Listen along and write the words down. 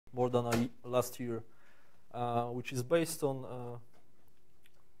more than last year, which is based on a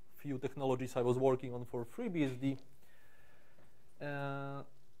few technologies I was working on for FreeBSD.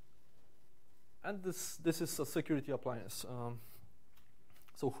 And this is a security appliance.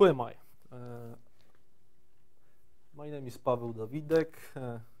 So who am I? My name is Paweł Dawidek.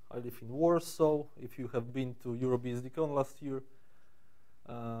 I live in Warsaw. If you have been to EuroBSDCon last year,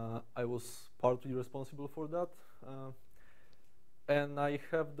 I was partly responsible for that. And I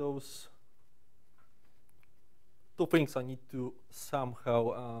have those two things I need to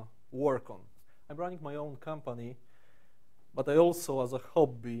somehow work on. I'm running my own company, but I also, as a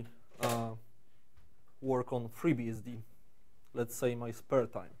hobby, work on FreeBSD, let's say my spare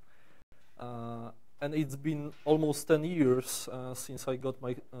time. And it's been almost 10 years since I got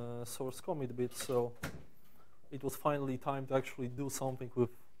my source commit bit, so it was finally time to actually do something with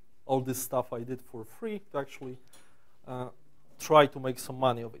all this stuff I did for free, to actually try to make some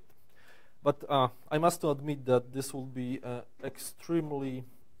money of it. But I must admit that this will be extremely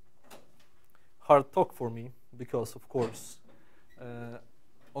hard talk for me, because of course,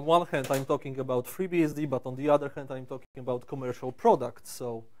 on one hand I'm talking about FreeBSD, but on the other hand I'm talking about commercial products.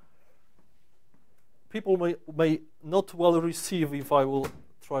 So people may not well receive if I will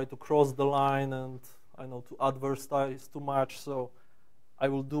try to cross the line and I know to advertise too much, so I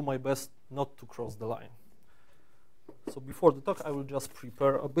will do my best not to cross the line. So before the talk, I will just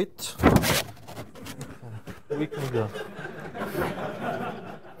prepare a bit. We can go.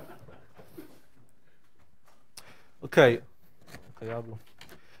 Okay, I will.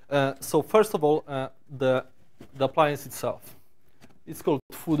 So first of all, the appliance itself. It's called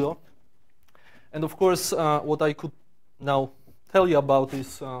Fudo. And of course, what I could now tell you about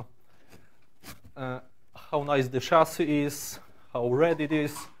is how nice the chassis is, how red it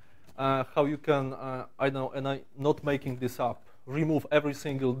is, how you can, I know, and I'm not making this up, remove every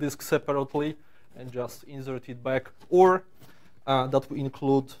single disk separately and just insert it back, or that we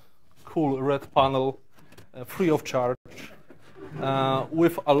include cool red panel free of charge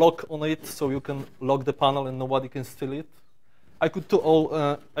with a lock on it, so you can lock the panel and nobody can steal it. I could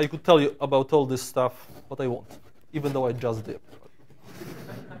tell you about all this stuff, but I won't, even though I just did.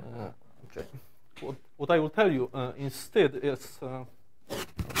 Okay. What I will tell you instead is, I'll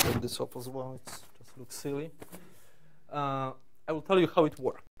take this off as well, it just looks silly. I will tell you how it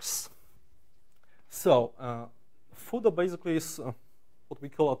works. So, Fudo basically is what we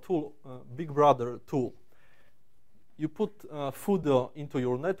call a tool, big brother tool. You put Fudo into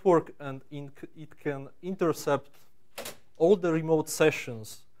your network and it can intercept all the remote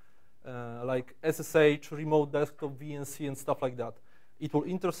sessions, like SSH, remote desktop, VNC, and stuff like that. It will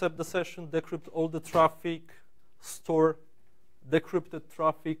intercept the session, decrypt all the traffic, store decrypted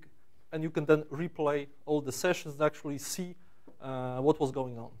traffic, and you can then replay all the sessions and actually see what was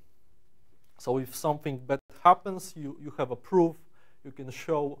going on. So if something bad happens, you have a proof, you can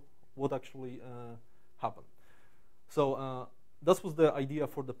show what actually happened. So that was the idea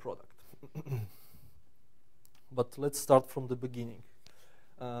for the product. But let's start from the beginning.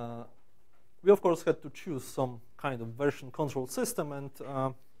 We, of course, had to choose some kind of version control system, and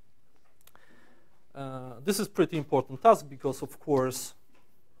this is pretty important task because, of course,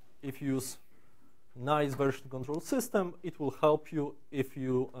 if you use nice version control system, it will help you. If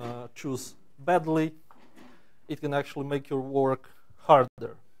you choose badly, it can actually make your work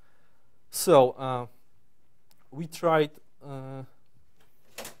harder. So we tried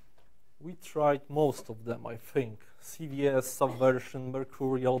most of them, I think. CVS, Subversion,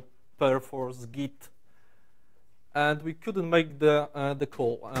 Mercurial, Perforce, Git, and we couldn't make the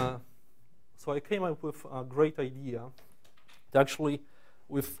call. So I came up with a great idea. Actually,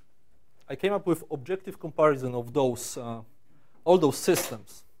 I came up with objective comparison of those all those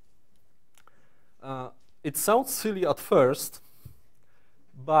systems. It sounds silly at first,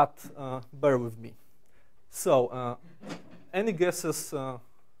 but bear with me. So, any guesses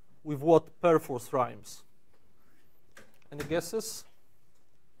with what Perforce rhymes? Any guesses?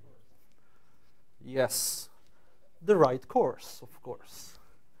 Yes, the right course, of course.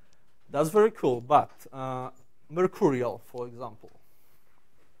 That's very cool, but Mercurial, for example,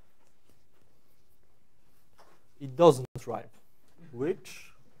 it doesn't rhyme,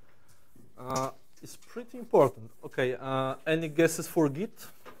 which is pretty important. Okay, any guesses for Git?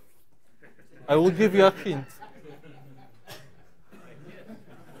 I will give you a hint.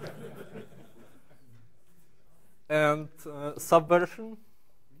 And Subversion?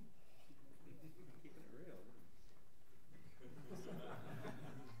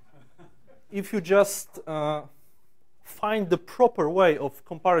 If you just find the proper way of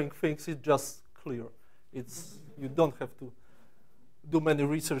comparing things, it's just clear. You don't have to do many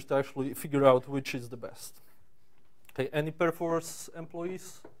research to actually figure out which is the best. Okay, any Perforce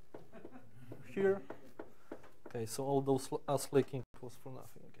employees here? Okay, so all those us clicking was for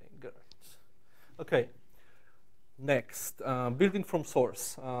nothing. Okay, great. Okay, next, building from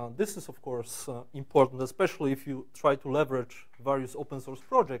source. This is, of course, important, especially if you try to leverage various open source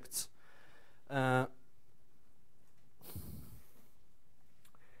projects.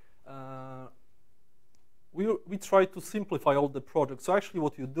 We try to simplify all the projects. So actually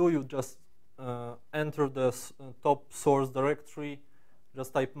what you do, you just enter the top source directory,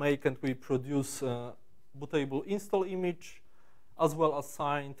 just type make, and we produce bootable install image, as well as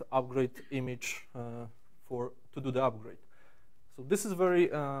signed upgrade image to do the upgrade. So this is very,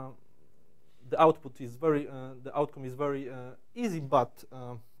 the output is very, the outcome is very easy, but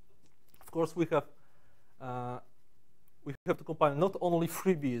of course we have to compile not only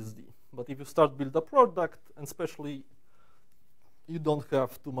FreeBSD, but if you start build a product, and especially you don't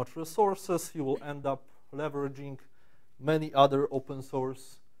have too much resources, you will end up leveraging many other open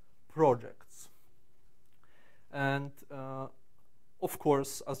source projects. And of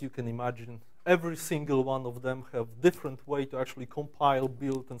course, as you can imagine, every single one of them have different way to actually compile,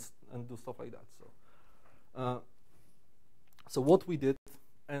 build, and do stuff like that. So what we did,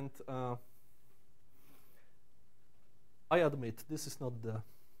 and I admit this is not the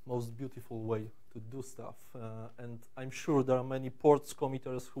most beautiful way to do stuff, and I'm sure there are many ports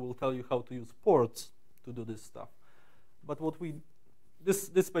committers who will tell you how to use ports to do this stuff. But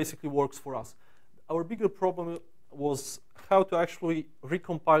this basically works for us. Our bigger problem was how to actually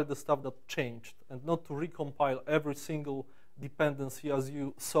recompile the stuff that changed, and not to recompile every single dependency. As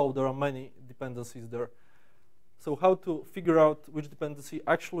you saw, there are many dependencies there. So how to figure out which dependency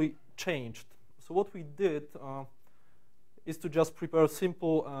actually changed. So what we did is to just prepare a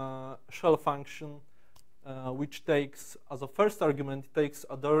simple shell function which takes, as a first argument, it takes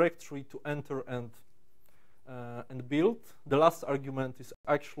a directory to enter and build. The last argument is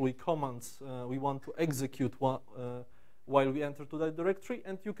actually commands we want to execute while we enter to that directory,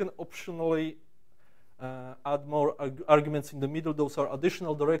 and you can optionally add more arguments in the middle. Those are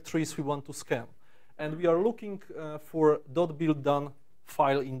additional directories we want to scan. And we are looking for .build done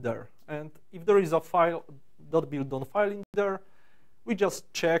file in there. And if there is a file, .build done file in there, we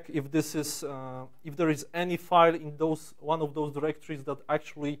just check if this is if there is any file in one of those directories that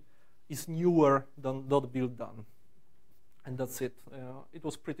actually is newer than .build done, and that's it. It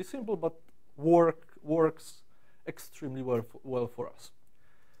was pretty simple, but works extremely well for us.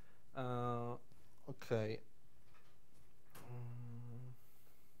 Okay.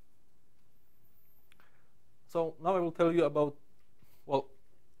 So now I will tell you about, well,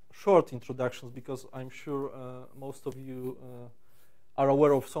 short introductions, because I'm sure most of you are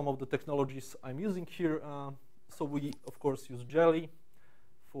aware of some of the technologies I'm using here. So we, of course, use GELI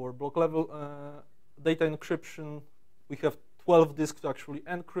for block level data encryption. We have 12 disks to actually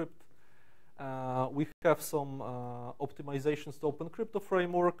encrypt. We have some optimizations to Open Crypto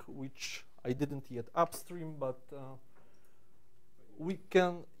Framework, which I didn't yet upstream, but we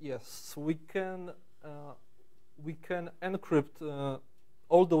can encrypt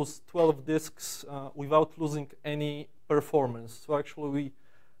all those 12 disks without losing any performance. So actually,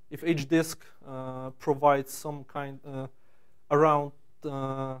 if each disk provides some kind around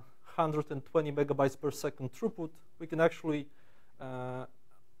 120 megabytes per second throughput, we can actually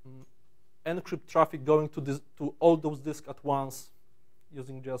encrypt traffic going to all those disks at once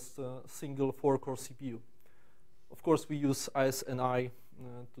using just a single 4-core CPU. Of course, we use ISNI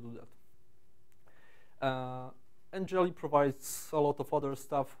to do that. And GELI provides a lot of other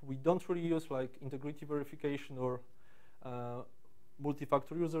stuff we don't really use, like integrity verification or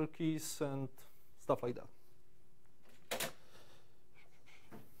multi-factor user keys and stuff like that.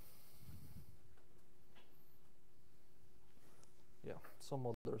 Yeah, some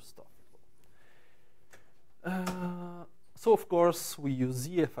other stuff. So of course we use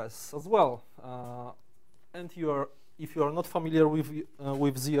ZFS as well. And if you are not familiar with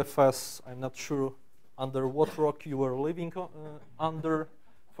ZFS, I'm not sure under what rock you were living under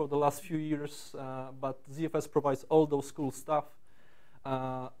for the last few years, but ZFS provides all those cool stuff.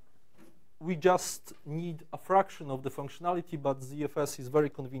 We just need a fraction of the functionality, but ZFS is very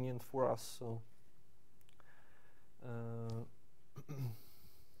convenient for us, so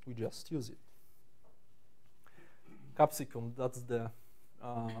we just use it. Capsicum, that's the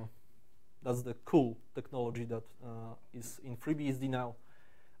cool technology that is in FreeBSD now.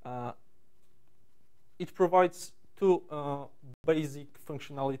 It provides two basic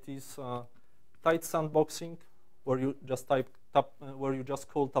functionalities: tight sandboxing, where you just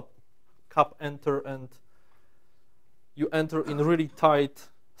call cap enter, and you enter in a really tight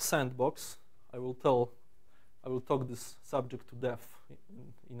sandbox. I will talk this subject to death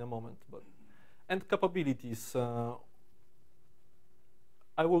in a moment. And capabilities.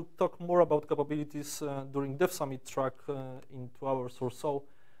 I will talk more about capabilities during Dev Summit track in 2 hours or so.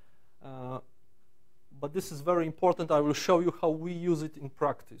 But this is very important. I will show you how we use it in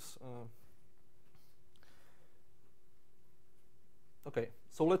practice. Okay,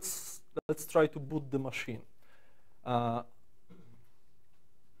 so let's try to boot the machine. The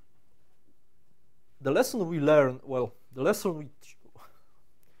lesson we learned, well, it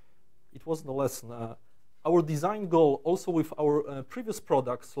wasn't a lesson. Our design goal, also with our previous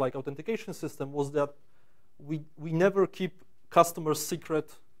products like authentication system, was that we never keep customer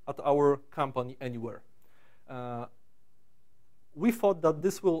secret at our company anywhere. We thought that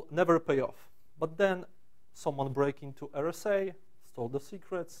this will never pay off, but then someone break into RSA, stole the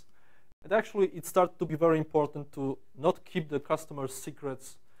secrets, and actually it started to be very important to not keep the customer's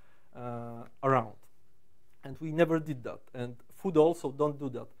secrets around. And we never did that, and food also don't do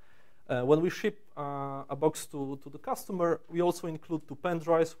that. When we ship a box to the customer, we also include 2 pen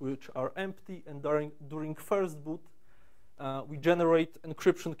drives which are empty, and during first boot, we generate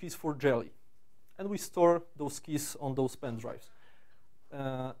encryption keys for GELI, and we store those keys on those pen drives.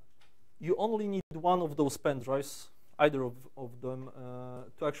 You only need one of those pen drives, either of them,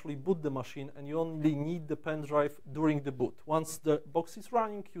 to actually boot the machine, and you only need the pen drive during the boot. Once the box is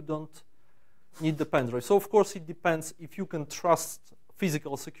running, you don't need the pen drive. So of course it depends if you can trust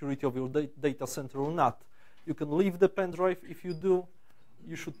physical security of your data center or not. You can leave the pen drive. If you do,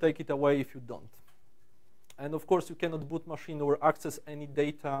 you should take it away if you don't. And of course you cannot boot machine or access any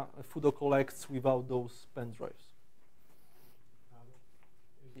data FUDO collects without those pen drives.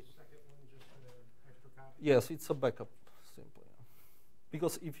 Is the second one just an extra copy? Yes, it's a backup, simply.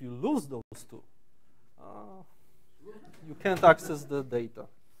 Because if you lose those 2, you can't access the data.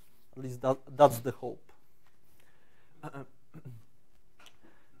 At least that's the hope.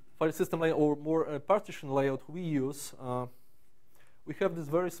 File system layout, or more partition layout we use, we have this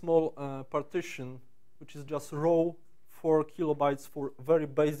very small partition, which is just raw 4 kilobytes for very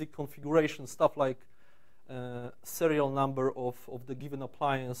basic configuration, stuff like serial number of the given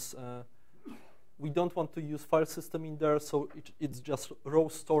appliance. We don't want to use file system in there, so it's just raw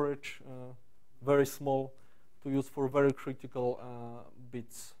storage, very small, to use for very critical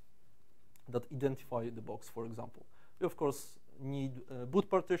bits that identify the box, for example. We, of course, need boot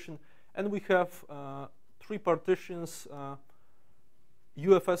partition, and we have 3 partitions,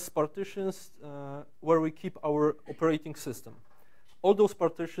 UFS partitions, where we keep our operating system. All those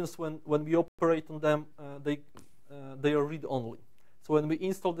partitions, when we operate on them, they are read-only. So when we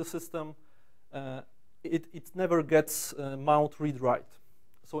install the system, it never gets mount read-write.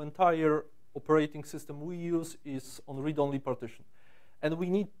 So entire operating system we use is on read-only partition. And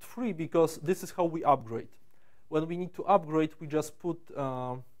we need 3 because this is how we upgrade. When we need to upgrade, we just put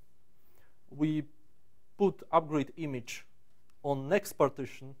upgrade image on next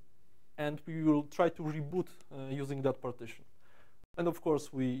partition, and we will try to reboot using that partition. And of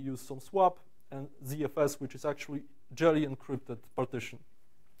course, we use some swap and ZFS, which is actually GELI encrypted partition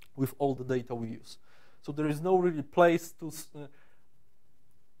with all the data we use. So there is no really place to.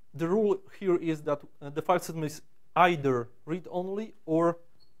 The rule here is that the file system is either read-only or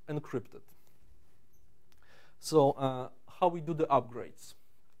encrypted. So how we do the upgrades?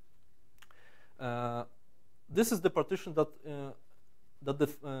 This is the partition that the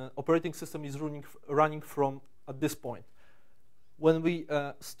operating system is running from at this point. When we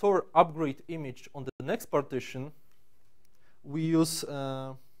store upgrade image on the next partition, we use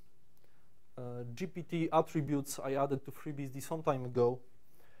GPT attributes I added to FreeBSD some time ago,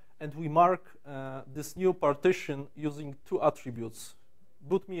 and we mark this new partition using 2 attributes,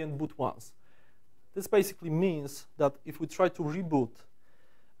 boot me and boot once. This basically means that if we try to reboot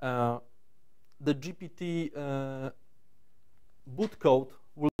the GPT boot code,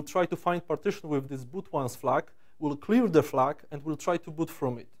 will try to find partition with this boot once flag, will clear the flag, and will try to boot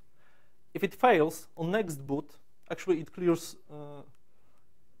from it. If it fails, on next boot, actually it clears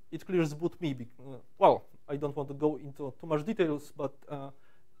boot me. Well, I don't want to go into too much details, but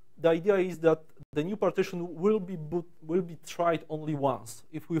the idea is that the new partition will be tried only once.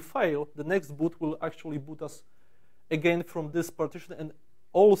 If we fail, the next boot will actually boot us again from this partition, and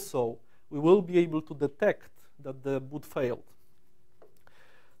also we will be able to detect that the boot failed.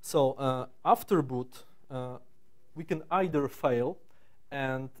 So after boot, we can either fail,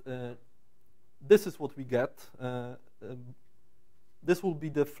 and this is what we get. This will be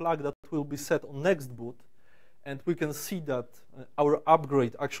the flag that will be set on next boot, and we can see that our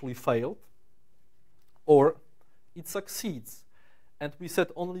upgrade actually failed. Or it succeeds, and we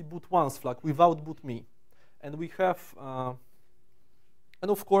set only boot once flag without boot me, and we have, and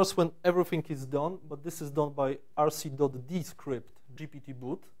of course when everything is done, but this is done by rc.d script gpt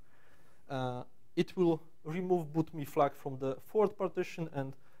boot, it will remove boot me flag from the 4th partition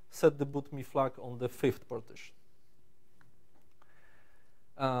and set the boot me flag on the 5th partition.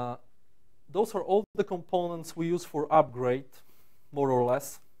 Those are all the components we use for upgrade, more or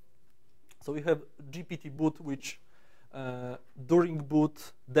less. So we have GPT boot, which during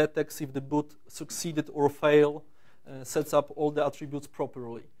boot detects if the boot succeeded or failed, sets up all the attributes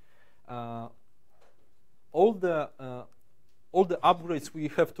properly. All the upgrades we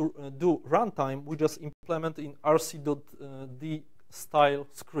have to do runtime, we just implement in rc.d style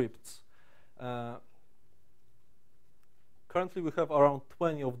scripts. Currently, we have around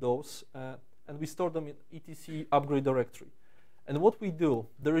 20 of those, and we store them in etc upgrade directory. And what we do,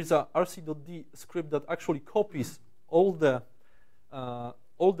 there is a rc.d script that actually copies all the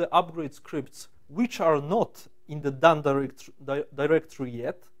upgrade scripts which are not in the done directory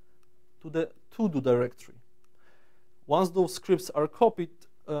yet to the to-do directory. Once those scripts are copied,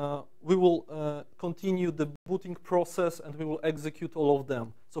 we will continue the booting process and we will execute all of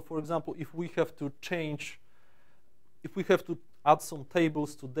them. So, for example, if we have to add some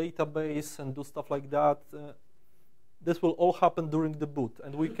tables to database and do stuff like that, this will all happen during the boot.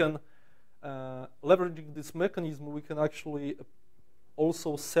 And we can, leveraging this mechanism, we can actually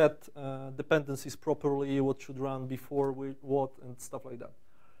also set dependencies properly, what should run before what, and stuff like that.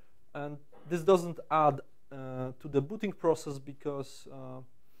 And this doesn't add to the booting process because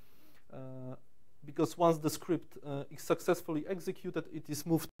once the script is successfully executed, it is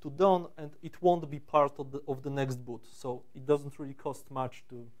moved to done, and it won't be part of the next boot. So it doesn't really cost much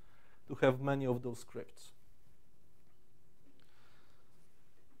to have many of those scripts.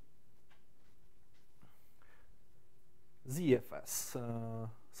 ZFS.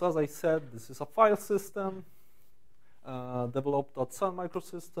 So as I said, this is a file system developed at Sun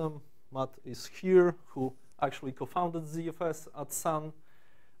Microsystem. Matt is here, who actually co-founded ZFS at Sun.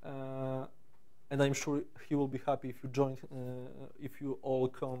 And I'm sure he will be happy if you join, if you all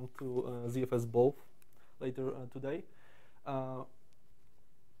come to ZFS both later today. And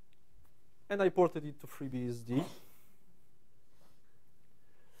I ported it to FreeBSD.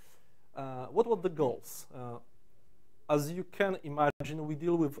 What were the goals? As you can imagine, we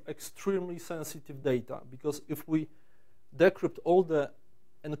deal with extremely sensitive data, because if we decrypt all the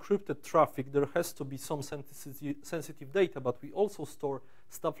encrypted traffic, there has to be some sensitive data, but we also store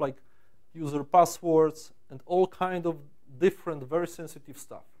stuff like user passwords and all kind of different, very sensitive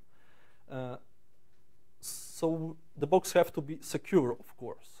stuff. So the box have to be secure, of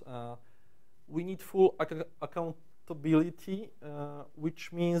course. We need full accountability,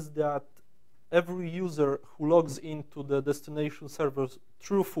 which means that every user who logs into the destination servers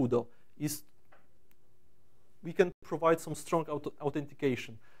through Fudo we can provide some strong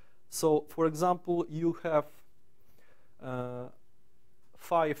authentication. So, for example, you have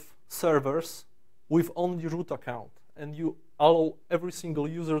 5 servers with only root account, and you allow every single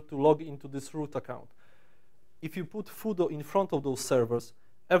user to log into this root account. If you put Fudo in front of those servers,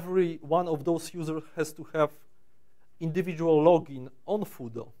 every one of those users has to have individual login on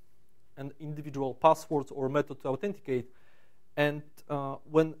Fudo and individual passwords or method to authenticate. And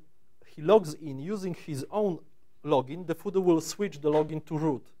when he logs in using his own login, the Fudo will switch the login to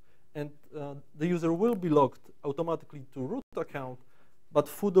root. And the user will be logged automatically to root account, but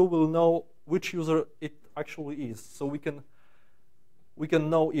Fudo will know which user it actually is. So we can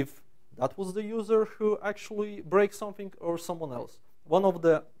know if that was the user who actually breaks something or someone else. One of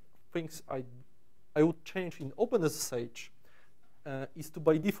the things I would change in OpenSSH is to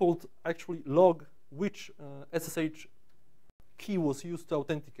by default actually log which SSH key was used to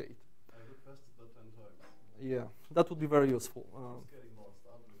authenticate. I requested that 10 times. Yeah, that would be very useful. It's getting lost.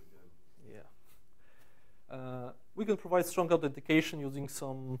 I'll do it again. Yeah. We can provide strong authentication using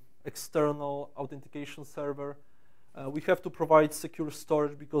some external authentication server. We have to provide secure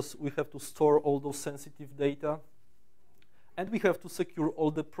storage because we have to store all those sensitive data. And we have to secure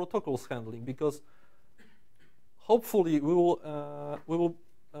all the protocols handling, because hopefully we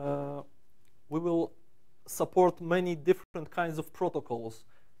will support many different kinds of protocols.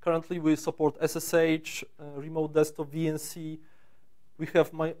 Currently we support SSH, remote desktop VNC. We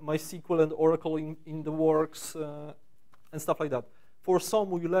have MySQL and Oracle in the works and stuff like that. For some,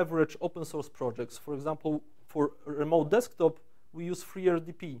 we leverage open source projects. For example, for remote desktop, we use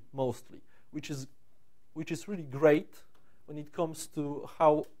FreeRDP mostly, which is really great when it comes to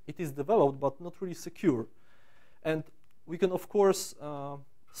how it is developed, but not really secure. And we can, of course,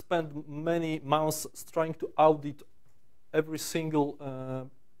 spend many months trying to audit every single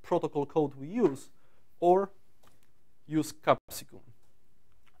protocol code we use, or use Capsicum.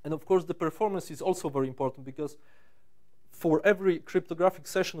 And of course, the performance is also very important, because for every cryptographic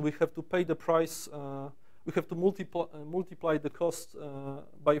session, we have to pay the price, we have to multiply the cost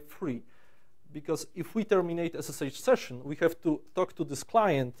by 3. Because if we terminate SSH session, we have to talk to this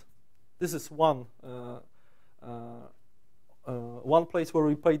client. This is one place where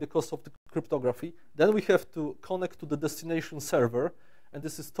we pay the cost of the cryptography. Then we have to connect to the destination server, and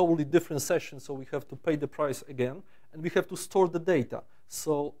this is totally different session, so we have to pay the price again, and we have to store the data.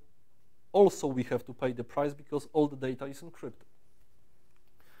 So also we have to pay the price because all the data is encrypted.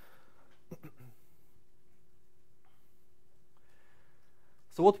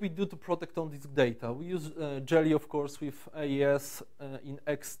 So what we do to protect on this data? We use GELI, of course, with AES in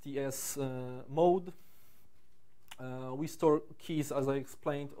XTS mode. We store keys, as I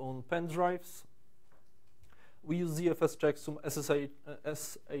explained, on pen drives. We use ZFS checksum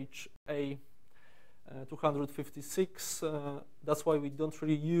SHA 256. That's why we don't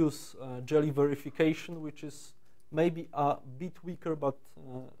really use GELI verification, which is maybe a bit weaker, but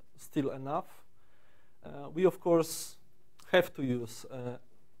still enough. We, of course, have to use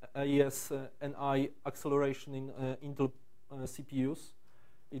AES NI acceleration in Intel CPUs.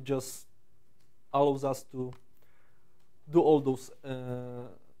 It just allows us to do all those,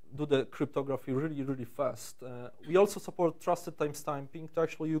 do the cryptography really, really fast. We also support trusted timestamping.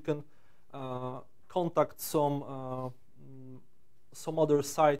 Actually, you can contact some other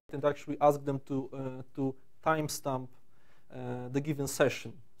site and actually ask them to timestamp the given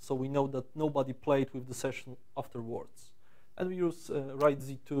session, so we know that nobody played with the session afterwards. And we use write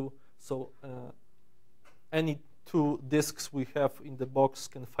Z2, so any 2 disks we have in the box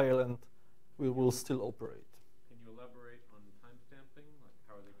can fail and we will still operate. Can you elaborate on timestamping? Like,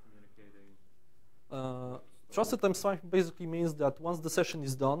 how are they communicating? Trusted timestamping basically means that once the session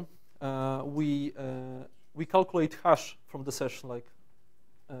is done, we calculate hash from the session, like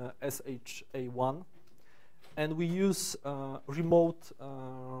SHA1, and we use remote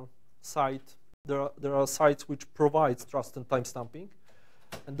site. There are sites which provide trusted timestamping,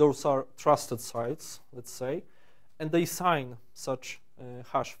 and those are trusted sites, let's say, and they sign such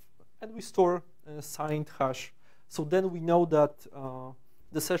hash, and we store signed hash. So then we know that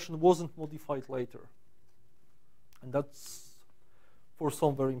the session wasn't modified later, and that's for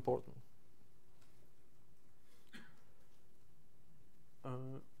some very important.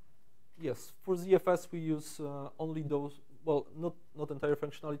 Yes, for ZFS we use only those. Well, not entire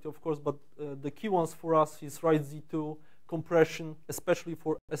functionality, of course, but the key ones for us is write Z2, compression, especially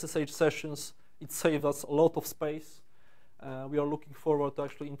for SSH sessions. It saves us a lot of space. We are looking forward to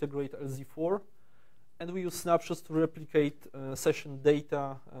actually integrate LZ4. And we use snapshots to replicate session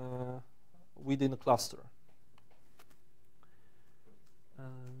data within a cluster.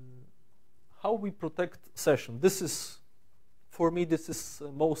 How we protect session? This is, for me, this is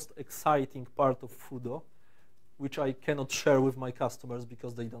the most exciting part of Fudo, which I cannot share with my customers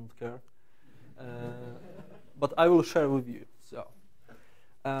because they don't care. But I will share with you. So,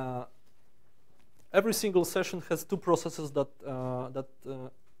 every single session has 2 processes that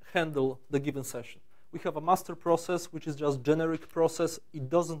handle the given session. We have a master process, which is just generic process. It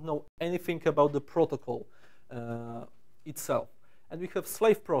doesn't know anything about the protocol itself. And we have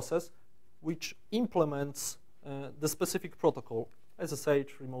slave process, which implements the specific protocol,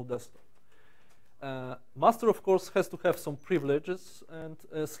 SSH, remote desktop. Master, of course, has to have some privileges, and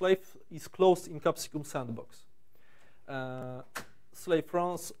slave is closed in Capsicum sandbox. Slave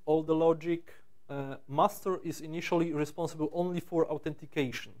runs all the logic. Master is initially responsible only for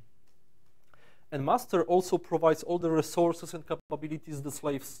authentication. And master also provides all the resources and capabilities the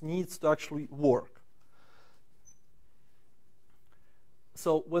slave needs to actually work.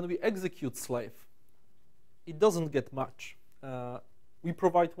 So when we execute slave, it doesn't get much. We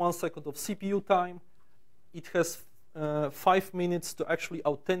provide 1 second of CPU time. It has 5 minutes to actually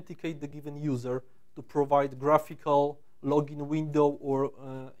authenticate the given user, to provide graphical login window, or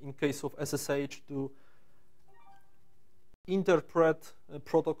in case of SSH, to interpret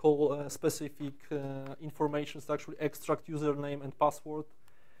protocol specific information, to actually extract username and password.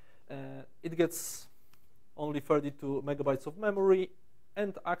 It gets only 32 megabytes of memory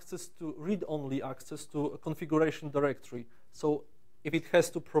and access to read-only access to a configuration directory. So if it has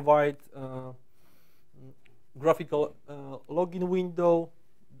to provide graphical login window,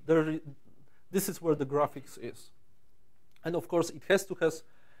 this is where the graphics is. And of course, it has to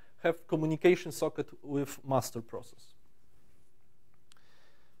have communication socket with master process.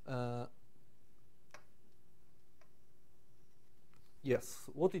 Yes,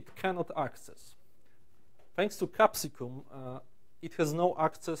 what it cannot access. Thanks to Capsicum, it has no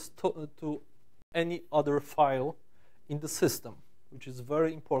access to any other file in the system, which is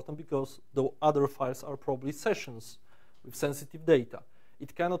very important because the other files are probably sessions with sensitive data.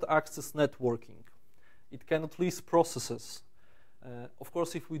 It cannot access networking. It cannot list processes. Of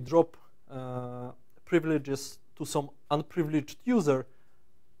course, if we drop privileges to some unprivileged user,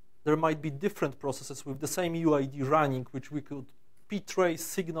 there might be different processes with the same UID running, which we could ptrace,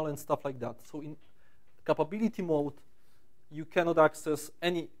 signal, and stuff like that. So in capability mode, you cannot access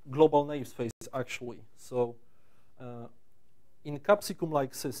any global namespace, actually. So in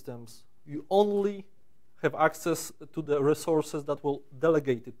Capsicum-like systems, you only have access to the resources that will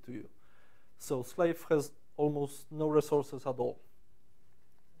delegate it to you. So slave has almost no resources at all.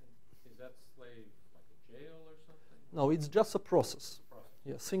 Is that slave like a jail or something? No, it's just a process.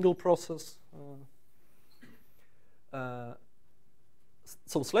 Yeah, single process.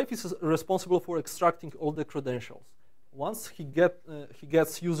 So slave is responsible for extracting all the credentials. Once he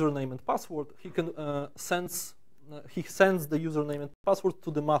gets username and password, he sends the username and password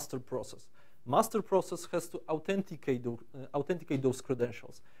to the master process. Master process has to authenticate those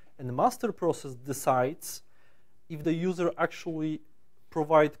credentials, and the master process decides if the user actually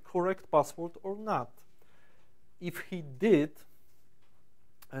provide correct password or not. If he did,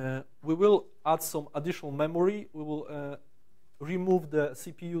 we will add some additional memory. We will remove the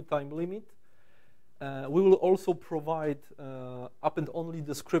CPU time limit. We will also provide append-only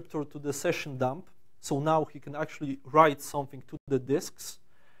descriptor to the session dump. So now he can actually write something to the disks,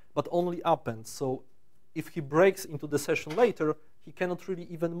 but only append. So if he breaks into the session later, he cannot really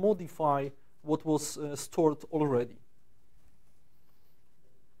even modify what was stored already.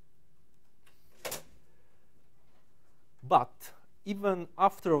 But even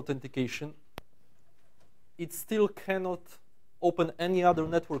after authentication, it still cannot open any other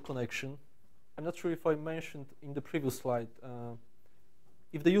network connection. I'm not sure if I mentioned in the previous slide.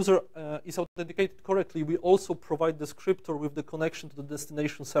 If the user is authenticated correctly, we also provide the descriptor with the connection to the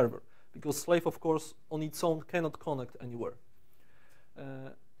destination server, because slave, of course, on its own cannot connect anywhere.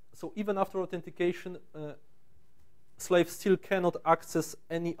 So even after authentication, slave still cannot access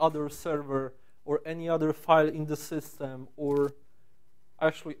any other server or any other file in the system or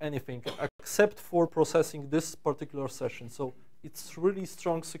actually anything except for processing this particular session. So it's really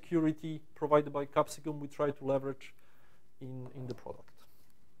strong security provided by Capsicum we try to leverage in the product.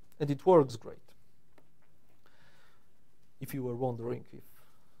 And it works great, if you were wondering if.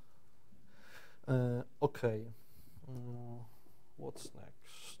 Okay, what's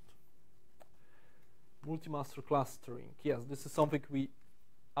next? Multi-master clustering. Yes, this is something we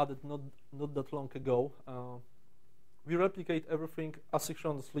added not that long ago. We replicate everything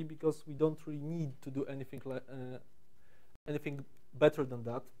asynchronously because we don't really need to do anything better than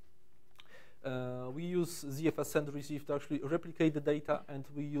that. We use ZFS send receive to actually replicate the data, and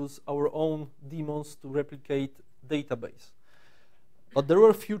we use our own daemons to replicate database. But there were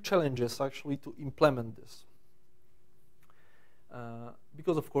a few challenges actually to implement this.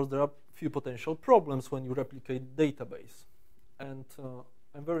 Because of course there are a few potential problems when you replicate database. And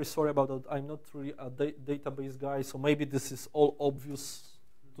I'm very sorry about that. I'm not really a database guy, so maybe this is all obvious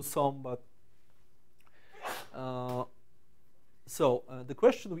to some, but so the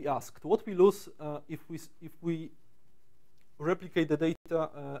question we asked: what we lose if we replicate the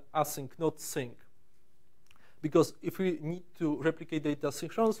data async, not sync? Because if we need to replicate data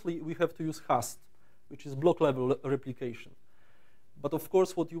synchronously, we have to use HAST, which is block level replication. But of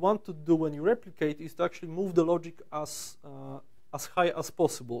course, what you want to do when you replicate is to actually move the logic as high as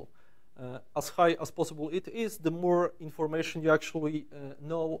possible. As high as possible it is, the more information you actually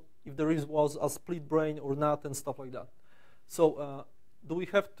know if there was a split brain or not and stuff like that. So do we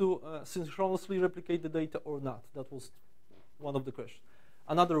have to synchronously replicate the data or not? That was one of the questions.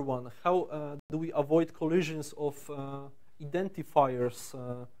 Another one, how do we avoid collisions of identifiers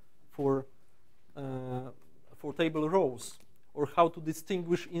for table rows? Or how to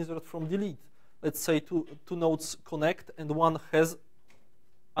distinguish insert from delete? Let's say two nodes connect and one has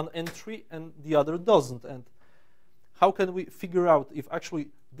an entry and the other doesn't. And how can we figure out if actually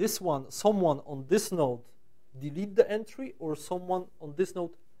someone on this node delete the entry or someone on this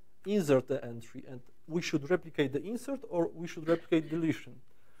node insert the entry? And we should replicate the insert or we should replicate deletion?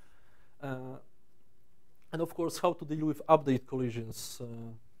 And of course, how to deal with update collisions.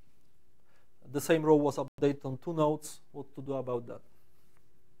 The same row was updated on two nodes. What to do about that?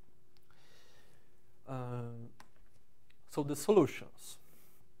 So the solutions.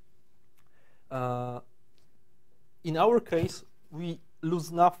 In our case, we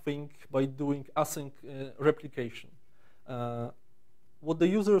lose nothing by doing async replication. what the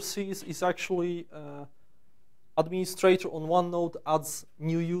user sees is actually administrator on one node adds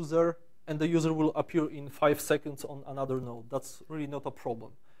new user, and the user will appear in 5 seconds on another node. That's really not a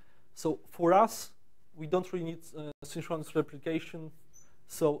problem. So for us, we don't really need synchronous replication,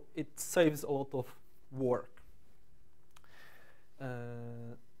 so it saves a lot of work.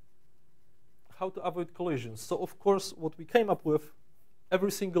 How to avoid collisions? So of course, what we came up with,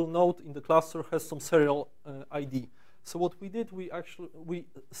 every single node in the cluster has some serial ID. So what we did, we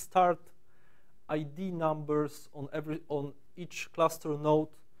start ID numbers on each cluster node.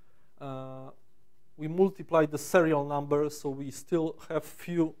 We multiply the serial number, so we still have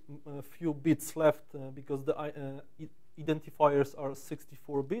few bits left because the identifiers are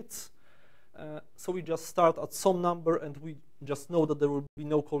 64 bits. So we just start at some number, and we just know that there will be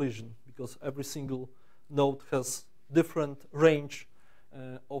no collision because every single node has different range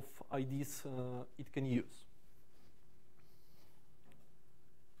of IDs it can use.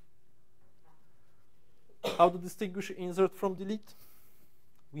 How to distinguish insert from delete?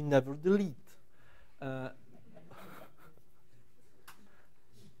 We never delete.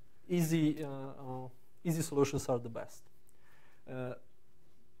 Easy solutions are the best.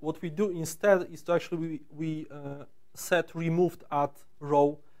 What we do instead is to actually we set removed at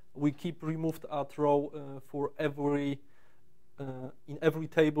row. We keep removed at row for every in every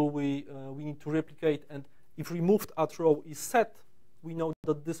table we need to replicate, and if removed at row is set, we know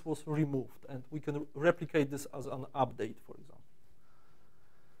that this was removed, and we can replicate this as an update, for example.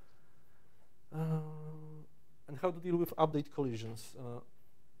 And how to deal with update collisions?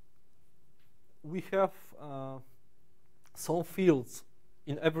 We have some fields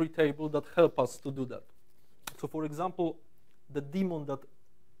in every table that help us to do that. So for example, the daemon that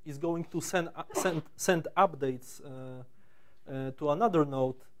is going to send updates to another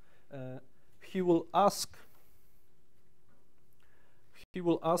node, he will ask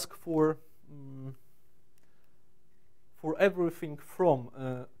for everything from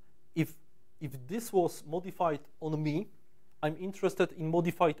if this was modified on me, I'm interested in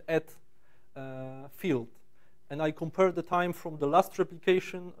modified at field, and I compare the time from the last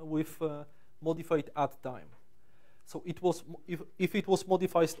replication with modified at time. So it was if it was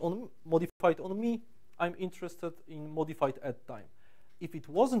modified on me, I'm interested in modified at time. If it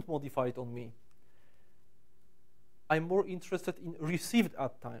wasn't modified on me, I'm more interested in received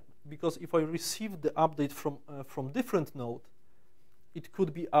at time, because if I receive the update from different node, it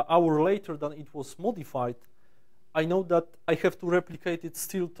could be an hour later than it was modified. I know that I have to replicate it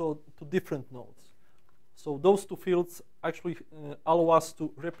still to different nodes. So those two fields actually allow us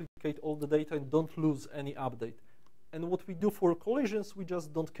to replicate all the data and don't lose any update. And what we do for collisions, we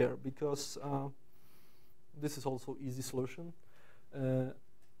just don't care, because this is also easy solution.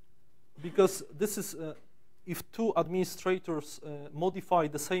 Because this is, if two administrators modify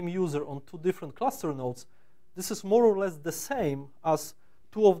the same user on two different cluster nodes, this is more or less the same as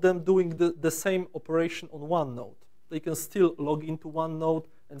two of them doing the same operation on one node. They can still log into one node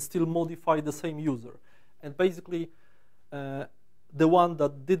and still modify the same user. And basically, the one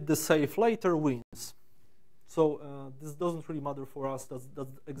that did the save later wins. So this doesn't really matter for us. That's the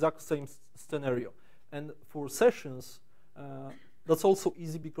exact same scenario. And for sessions, that's also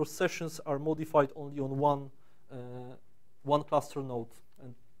easy, because sessions are modified only on one cluster node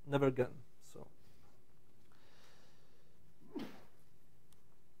and never again. So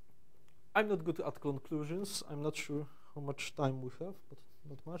I'm not good at conclusions. I'm not sure how much time we have, but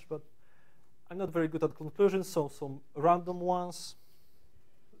not much. But I'm not very good at conclusions, so some random ones.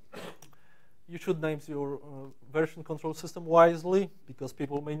 You should name your version control system wisely, because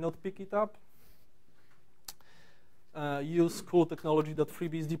people may not pick it up. Use cool technology that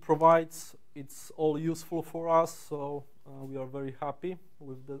FreeBSD provides. It's all useful for us, so we are very happy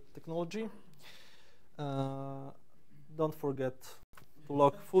with the technology. Don't forget to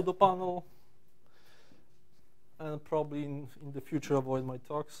lock Fudo panel, and probably in the future avoid my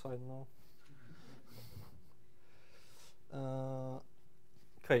talks. I don't know.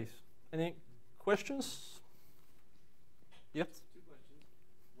 Okay. Any questions? Yes. Two questions.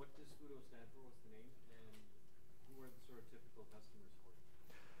 What does Fudo stand for? What's the name? And who are the sort of typical customers for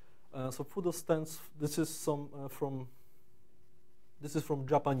it? So Fudo stands. This is from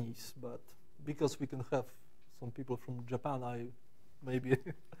Japanese, but because we can have some people from Japan, maybe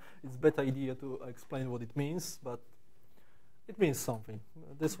it's a better idea to explain what it means. But it means something.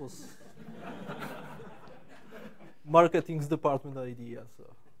 This was marketing's department idea.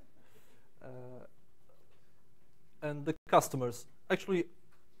 So. And the customers. Actually,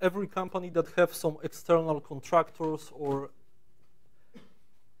 every company that have some external contractors or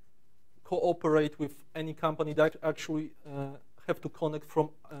cooperate with any company that actually have to connect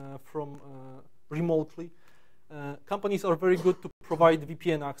from remotely. Companies are very good to provide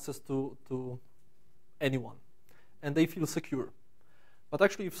VPN access to anyone, and they feel secure. But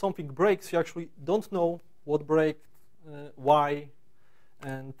actually, if something breaks, you actually don't know what broke, why,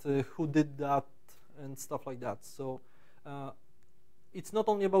 and who did that, and stuff like that. So it's not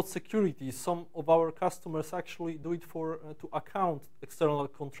only about security. Some of our customers actually do it to account external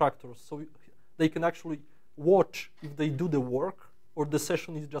contractors, so they can actually watch if they do the work or the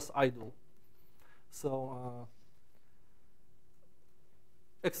session is just idle. So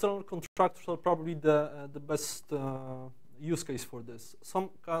external contractors are probably the best use case for this. Some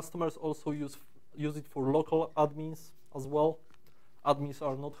customers also use it for local admins as well. Admins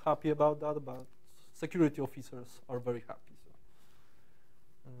are not happy about that, but security officers are very happy.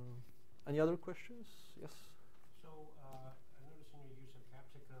 So, any other questions? Yes. So I noticed in your use of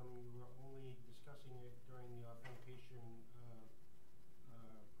Capsicum, you were only discussing it during the authentication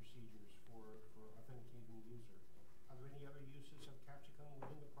procedures for authenticating the user. Are there any other uses of Capsicum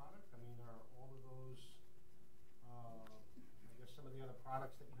within the product? I mean, are all of those, I guess some of the other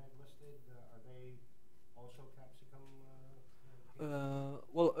products that you had listed, are they also Capsicum?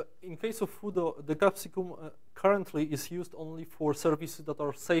 Well, in case of Fudo, the Capsicum currently is used only for services that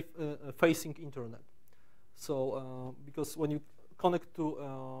are safe facing internet. So, because when you connect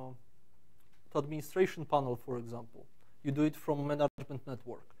to administration panel, for example, you do it from management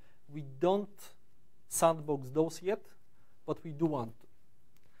network. We don't sandbox those yet, but we do want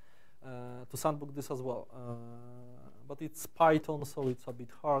to sandbox this as well. But it's Python, so it's a bit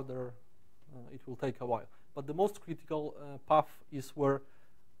harder. It will take a while. But the most critical path is where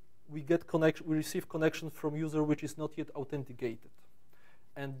we receive connection from user which is not yet authenticated.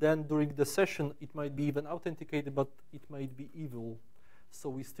 And then during the session, it might be even authenticated, but it might be evil. So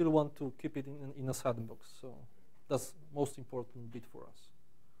we still want to keep it in a sandbox. So that's the most important bit for us.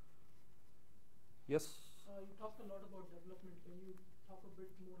 Yes? You talked a lot about development. Can you talk a bit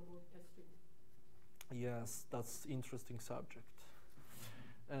more about testing? Yes, that's an interesting subject.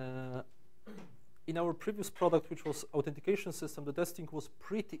 In our previous product, which was authentication system, the testing was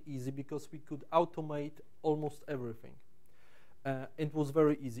pretty easy because we could automate almost everything. It was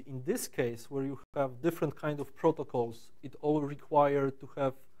very easy. In this case, where you have different kind of protocols, it all required to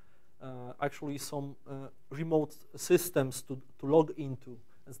have actually some remote systems to log into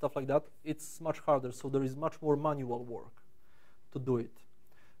and stuff like that. It's much harder, so there is much more manual work to do it.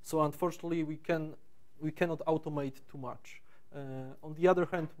 So unfortunately, we cannot automate too much. On the other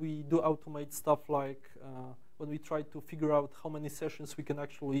hand, we do automate stuff like when we try to figure out how many sessions we can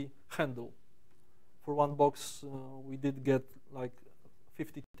actually handle. For one box, we did get like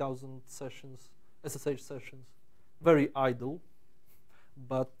 50,000 sessions, SSH sessions. Very idle,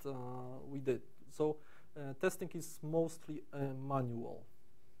 but we did. So testing is mostly manual,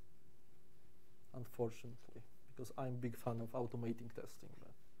 unfortunately, because I'm a big fan of automating testing.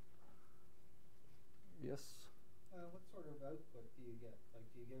 But yes? What sort of output do you get? Like,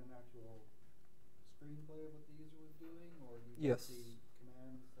 do you get an actual screenplay of what the user was doing, or do you get the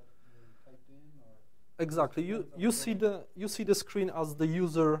commands that you typed in, or? Exactly. You see the screen as the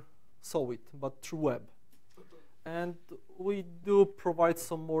user saw it, but through web. And we do provide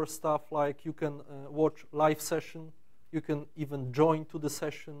some more stuff, like you can watch live session. You can even join to the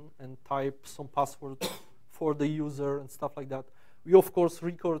session and type some password for the user and stuff like that. We of course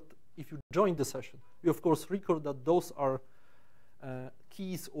record. If you join the session, we of course record that those are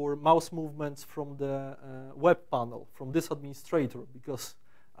keys or mouse movements from the web panel, from this administrator, because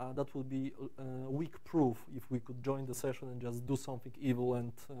that would be weak proof if we could join the session and just do something evil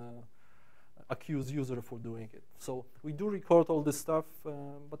and accuse user for doing it. So we do record all this stuff,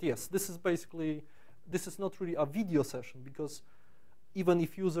 but yes, this is not really a video session, because even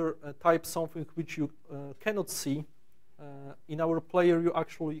if user types something which you cannot see, in our player, you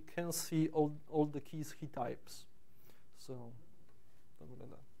actually can see all the keys he types. So, something like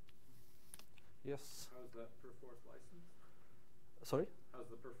that. Yes? How's that Perforce license? Sorry? How's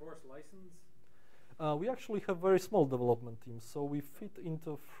the Perforce license? We actually have very small development teams, so we fit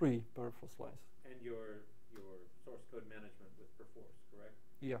into free Perforce license. And your source code management with Perforce, correct?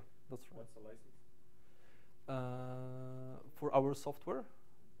 Yeah, that's right. What's the license? For our software?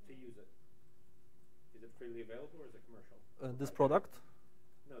 To use it. Is it freely available or is it commercial? This product?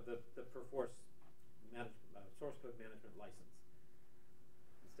 No, the Perforce source code management license.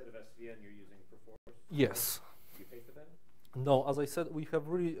 Instead of SVN, you're using Perforce? Yes. Do you pay for that? No, as I said, we have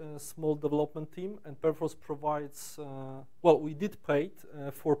really small development team, and Perforce provides, well, we did pay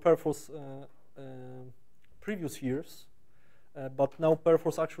for Perforce previous years, but now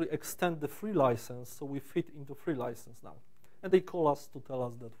Perforce actually extend the free license, so we fit into free license now. And they call us to tell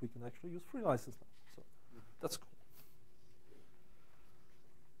us that we can actually use free license now. So that's cool.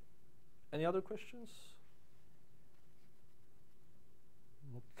 Any other questions?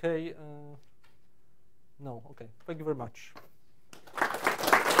 Okay. No. Okay. Thank you very much.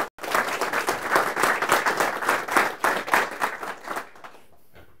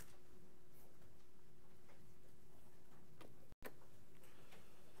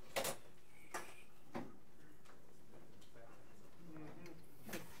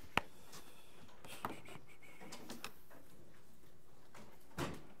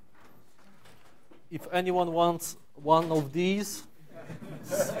 If anyone wants one of these,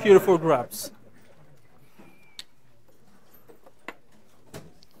 it's here for grabs.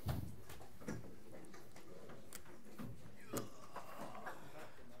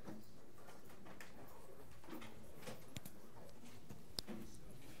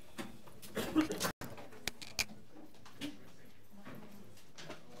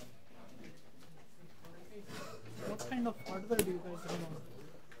 What kind of hardware do you guys run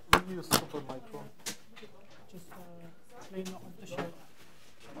on? We use Supermicro. Just plain off the shelf.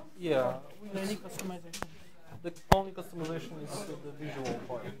 Yeah. Any customization? The only customization is the visual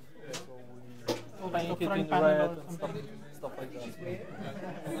part. So we Like paint the it front in panel red or and something. stuff like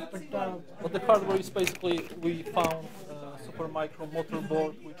that. But But the hardware is basically, we found Supermicro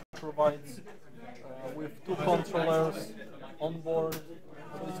motherboard, which provides with two controllers on board.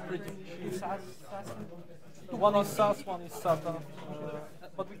 So it's pretty cheap. SAS? One is SAS, one is SATA,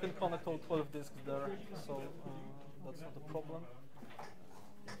 but we can connect all 12 disks there, so that's not a problem.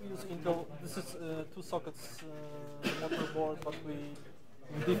 We use Intel. This is 2 sockets motherboard, but we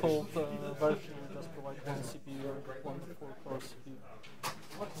in default version we just provide one CPU, one 4-core CPU.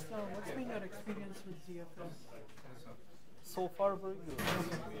 What's been your experience with ZFS? So far, very good.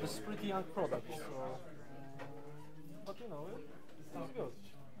 It's a pretty young product, so but you know, it's good.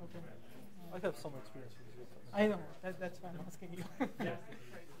 Okay. I have some experience with ZFS. I know, that's why I'm asking you.